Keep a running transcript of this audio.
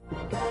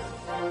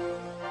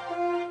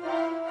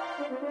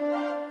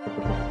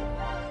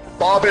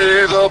Bobby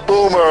the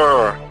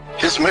Boomer!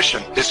 His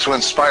mission is to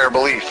inspire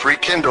belief,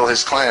 rekindle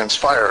his clan's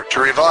fire,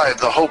 to revive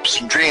the hopes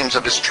and dreams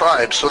of his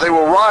tribe so they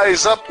will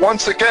rise up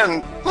once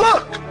again.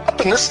 Look! Up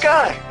in the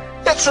sky!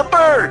 It's a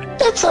bird!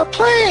 It's a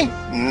plane!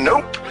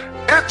 Nope!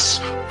 It's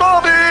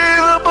Bobby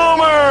the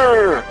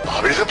Boomer!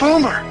 Bobby the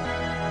Boomer!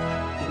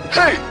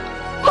 Hey!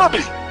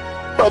 Bobby!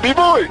 Bobby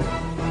boy!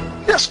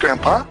 Yes,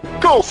 Grandpa.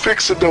 Go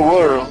fixing the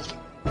world.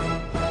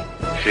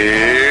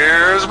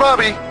 Here's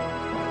Bobby.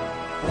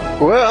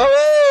 Well,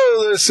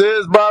 hello, this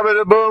is Bobby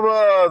the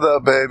Boomer, the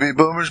baby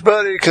boomer's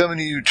buddy, coming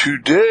to you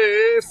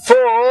today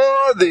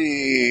for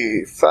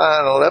the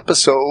final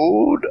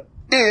episode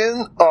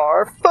in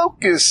our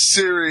Focus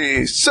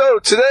series. So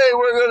today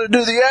we're going to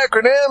do the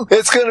acronym.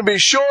 It's going to be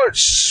short,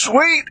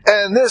 sweet,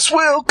 and this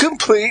will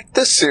complete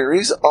the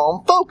series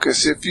on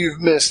Focus. If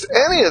you've missed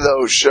any of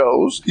those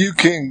shows, you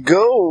can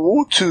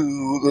go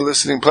to the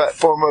listening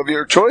platform of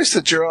your choice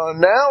that you're on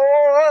now,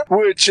 or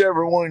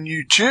whichever one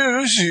you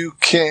choose. You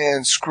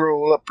can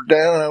scroll up or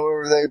down,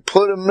 however they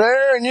put them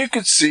there, and you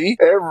can see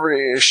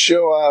every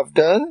show I've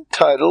done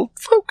titled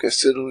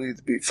Focus. It'll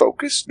either be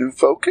Focus, New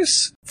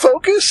Focus,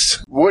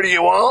 Focus, What Do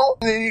You Want?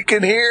 And then you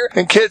can hear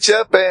and catch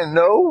up and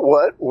know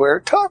what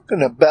we're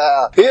talking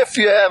about. If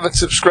you haven't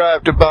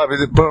subscribed to Bobby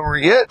the Boomer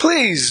yet,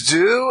 please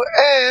do.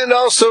 And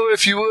also,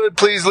 if you would,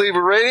 please leave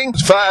a rating.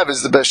 5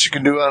 is the best you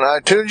can do on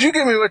iTunes. You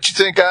give me what you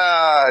think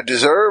I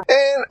deserve,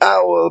 and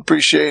I will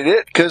appreciate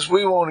it, because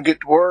we want to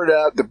get the word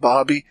out that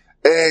Bobby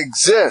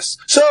exists.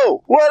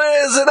 So, what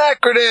is an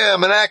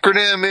acronym? An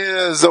acronym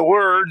is a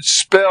word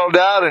spelled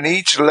out, and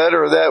each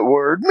letter of that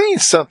word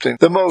means something.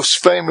 The most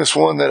famous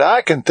one that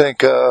I can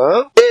think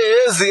of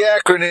is the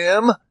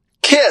acronym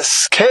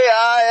KISS,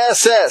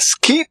 K-I-S-S.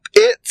 Keep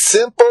it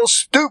simple,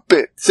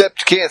 stupid.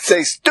 Except you can't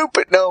say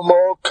stupid no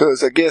more,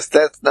 because I guess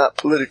that's not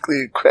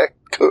politically correct.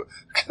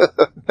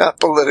 Not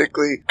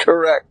politically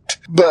correct.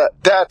 But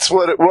that's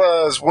what it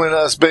was when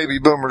us baby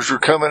boomers were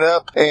coming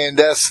up, and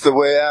that's the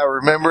way I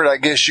remember it. I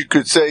guess you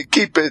could say,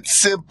 keep it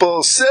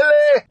simple, silly.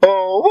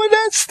 Oh, well,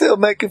 that's still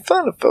making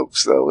fun of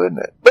folks, though, isn't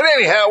it? But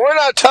anyhow, we're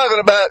not talking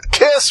about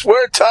KISS,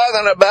 we're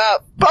talking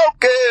about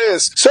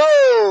Focus. So,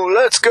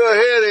 let's go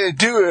ahead and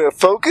do a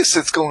Focus.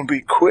 It's going to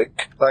be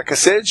quick. Like I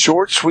said,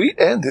 short, sweet,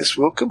 and this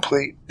will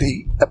complete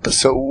the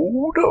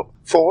episode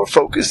for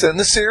Focus and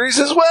the series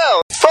as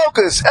well.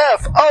 Focus,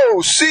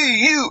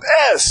 F-O-C-U-S.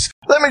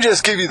 Let me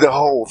just give you the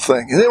whole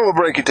thing, and then we'll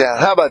break it down.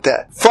 How about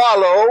that?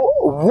 Follow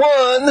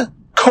one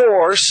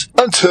course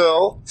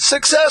until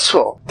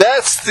successful.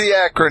 That's the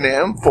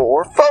acronym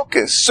for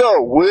Focus.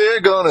 So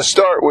we're going to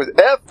start with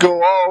F,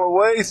 go all the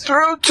way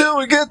through till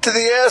we get to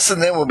the S,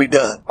 and then we'll be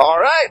done. All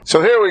right?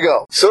 So here we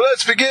go. So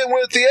let's begin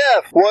with the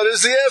F. What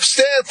does the F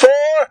stand for?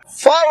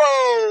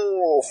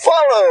 Follow.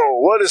 Follow.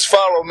 What does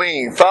follow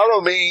mean?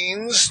 Follow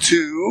means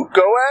to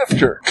go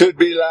after. Could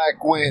be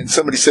like when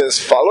somebody says,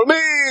 follow me.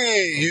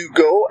 You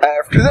go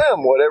after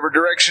them. Whatever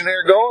direction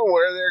they're going,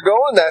 where they're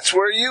going, that's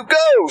where you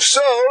go.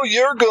 So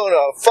you're going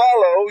to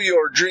follow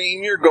your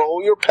dream, your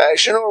goal, your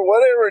passion, or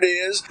whatever it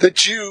is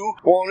that you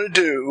want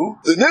to do,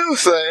 the new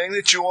thing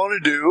that you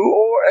want to do,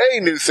 or a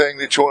new thing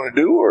that you want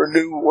to do, or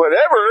new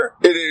whatever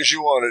it is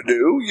you want to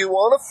do. You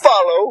want to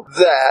follow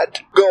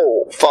that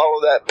goal, follow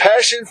that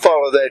passion,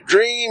 follow that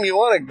dream. You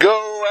want to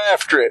go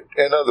after it.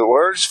 In other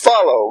words,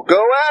 follow,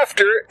 go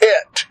after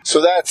it. So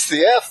that's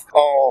the F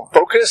on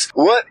Focus.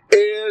 What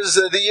is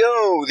the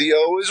O? The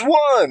O is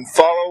one.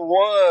 Follow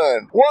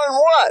one. One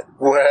what?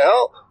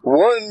 Well,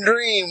 one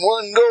dream,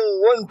 one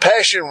goal, one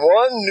passion,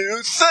 one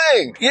new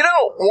thing. You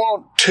don't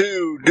want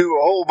to do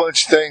a whole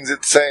bunch of things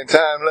at the same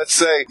time. Let's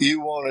say you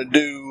want to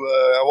do,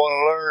 I want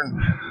to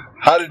learn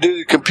how to do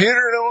the computer,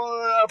 and I want to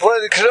learn how to play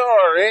the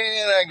guitar.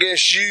 And I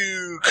guess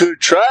you could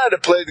try to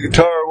play the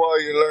guitar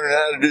while you're learning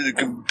how to do the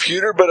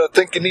computer, but I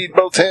think you need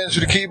both hands for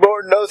the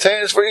keyboard and both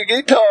hands for your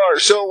guitar.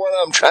 So what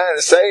I'm trying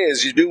to say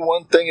is you do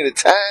one thing at a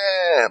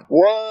time.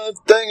 One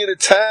thing at a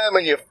time,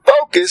 and you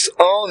focus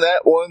on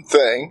that one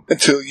thing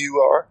until you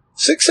are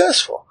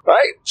successful,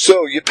 right?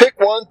 So you pick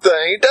one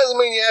thing. It doesn't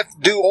mean you have to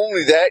do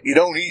only that. You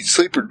don't eat,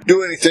 sleep, or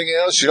do anything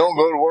else. You don't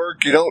go to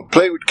work. You don't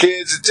play with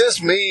kids. It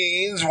just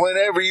means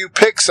whenever you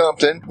pick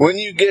something, when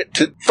you get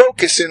to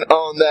focusing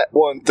on that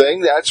one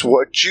thing, that's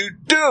what you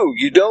do.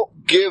 You don't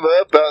give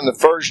up on the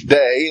first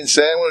day and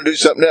say, I'm going to do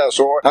something else,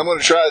 or I'm going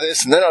to try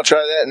this, and then I'll try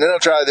that, and then I'll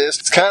try this.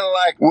 It's kind of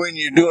like when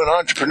you're doing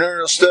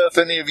entrepreneurial stuff.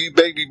 Any of you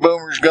baby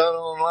boomers gone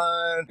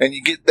online, and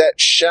you get that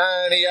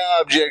shiny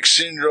object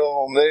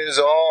syndrome. There's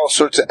all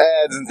sorts of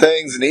ads and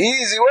things, and the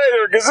easy way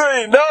to $1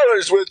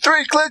 gazillion with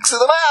 3 clicks of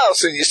the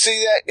mouse, and you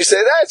see that, you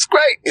say, that's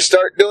great. You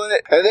start doing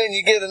it, and then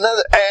you get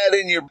another ad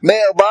in your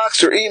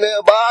mailbox or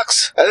email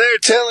box, and they're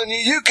telling you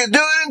you can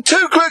do it in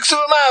 2 clicks of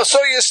a mouse,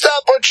 so you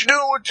stop what you're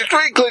doing with your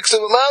 3 clicks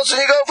of a mouse, and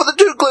you go for the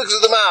 2 clicks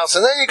of the mouse,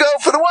 and then you go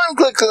for the 1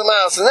 click of the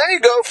mouse, and then you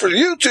go for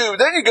YouTube,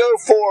 then you go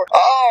for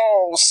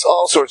all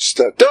sorts of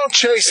stuff. Don't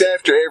chase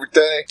after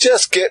everything.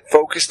 Just get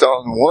focused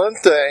on one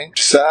thing.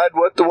 Decide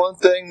what the one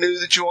thing new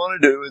that you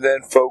want to do, and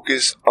then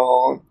focus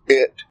on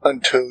it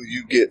until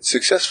you get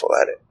successful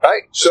at it,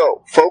 right?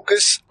 So,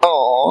 focus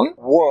on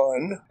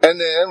one, and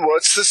then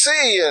what's the C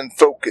in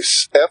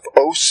focus?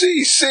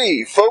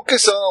 F-O-C-C.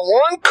 Focus on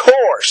one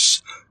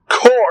course.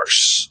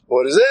 Course.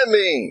 What does that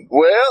mean?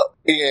 Well,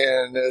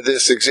 in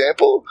this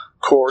example,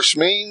 course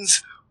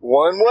means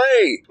one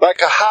way,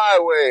 like a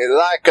highway,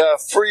 like a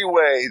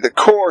freeway. The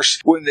course,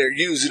 when they're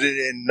using it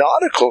in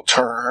nautical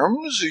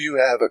terms, you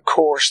have a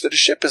course that a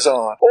ship is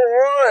on.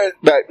 Or it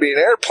might be an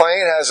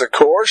airplane has a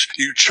course.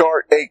 You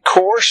chart a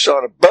course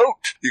on a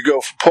boat. You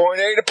go from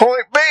point A to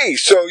point B.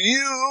 So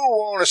you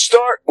want to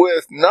start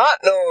with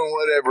not knowing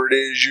whatever it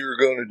is you're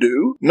going to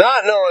do,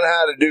 not knowing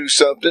how to do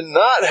something,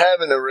 not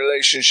having a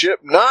relationship,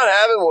 not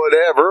having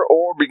whatever,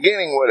 or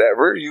beginning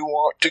whatever. You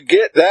want to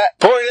get that.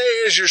 Point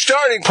A is your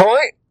starting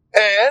point.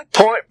 And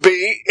point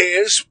B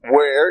is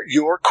where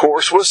your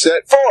course was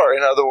set for.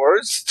 In other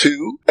words,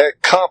 to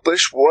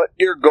accomplish what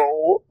your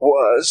goal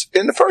was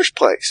in the first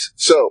place.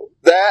 So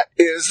that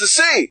is the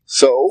C.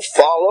 So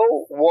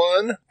follow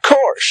one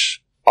course.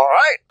 All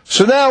right.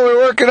 So now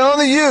we're working on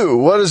the U.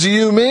 What does the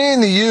U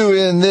mean? The U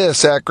in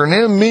this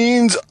acronym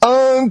means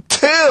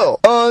until.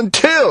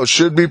 Until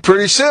should be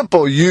pretty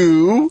simple.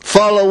 You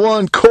follow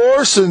one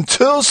course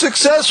until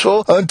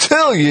successful,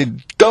 until you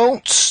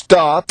don't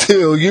stop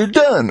till you're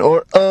done,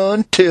 or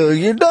until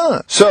you're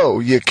done. So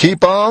you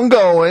keep on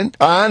going.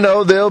 I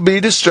know there'll be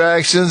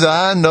distractions.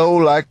 I know,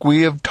 like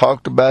we have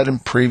talked about in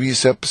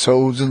previous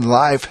episodes, and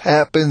life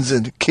happens,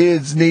 and the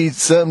kids need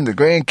something, the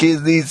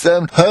grandkids need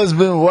something,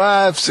 husband,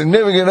 wife,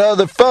 significant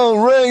other,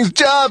 phone rings,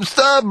 job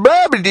stuff,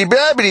 blabbity,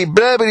 blabbity,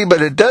 blabbity,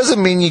 but it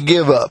doesn't mean you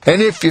give up.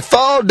 And if you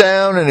fall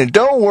down and it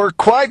don't work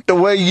quite the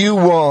way you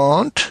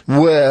want,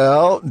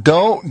 well,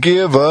 don't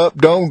give up.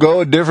 Don't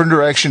go a different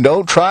direction.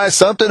 Don't try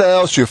something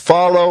else. You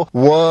follow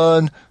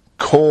one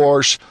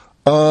course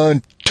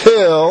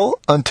until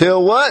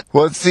what?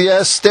 What's the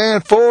S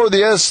stand for?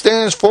 The S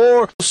stands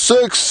for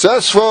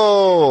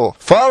successful.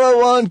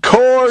 Follow one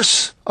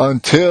course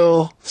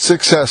until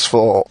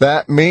successful.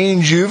 That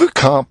means you've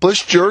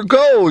accomplished your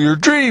goal, your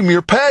dream,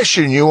 your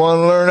passion. You want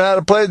to learn how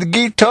to play the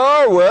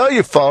guitar? Well,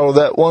 you follow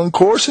that one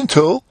course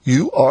until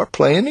you are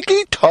playing the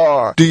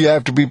guitar. Do you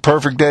have to be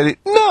perfect at it?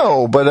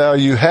 No, but are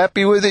you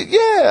happy with it?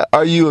 Yeah.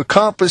 Are you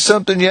accomplished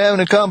something you haven't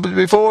accomplished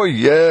before?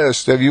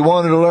 Yes. Have you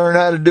wanted to learn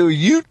how to do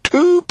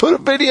YouTube? Put a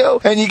video,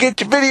 and you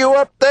get your video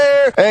up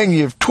there, and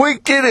you've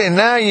tweaked it, and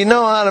now you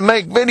know how to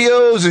make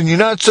videos, and you're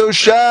not so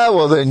shy?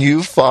 Well, then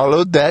you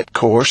followed that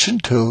course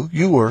until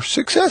you were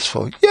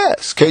successful.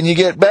 Yes. Can you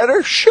get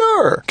better?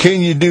 Sure.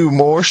 Can you do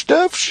more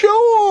stuff?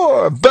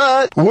 Sure.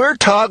 But we're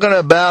talking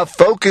about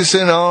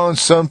focusing on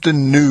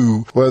something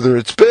new. Whether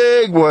it's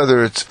big,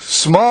 whether it's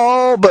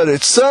small, but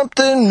it's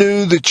something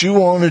new that you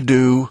want to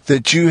do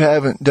that you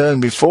haven't done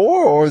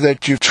before, or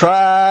that you've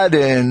tried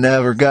and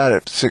never got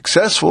it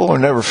successful, or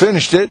never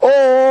finished it,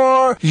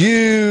 or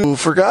you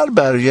forgot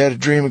about it. You had a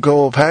dream, a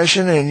goal, a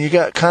passion, and you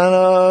got kind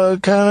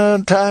of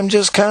time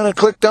just kind of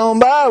clicked on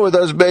by with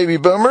us baby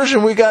boomers,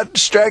 and we got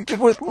distracted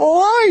with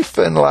life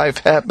and life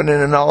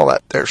happening and all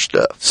that there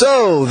stuff.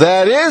 So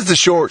that is the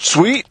short,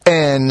 sweet,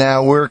 and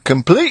now we're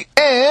complete,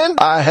 and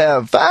I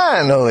have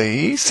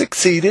finally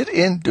succeeded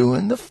in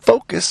doing the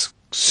focus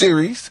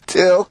series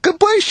till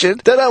completion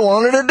that I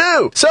wanted to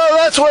do. So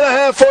that's what I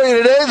have for you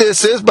today.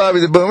 This is Bobby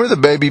the Boomer, the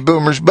baby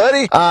boomer's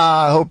buddy.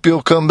 I hope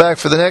you'll come back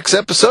for the next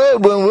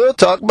episode when we'll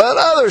talk about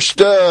other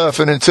stuff.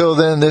 And until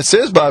then, this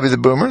is Bobby the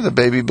Boomer, the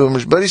baby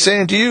boomer's buddy,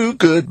 saying to you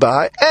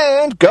goodbye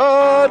and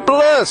God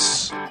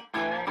bless.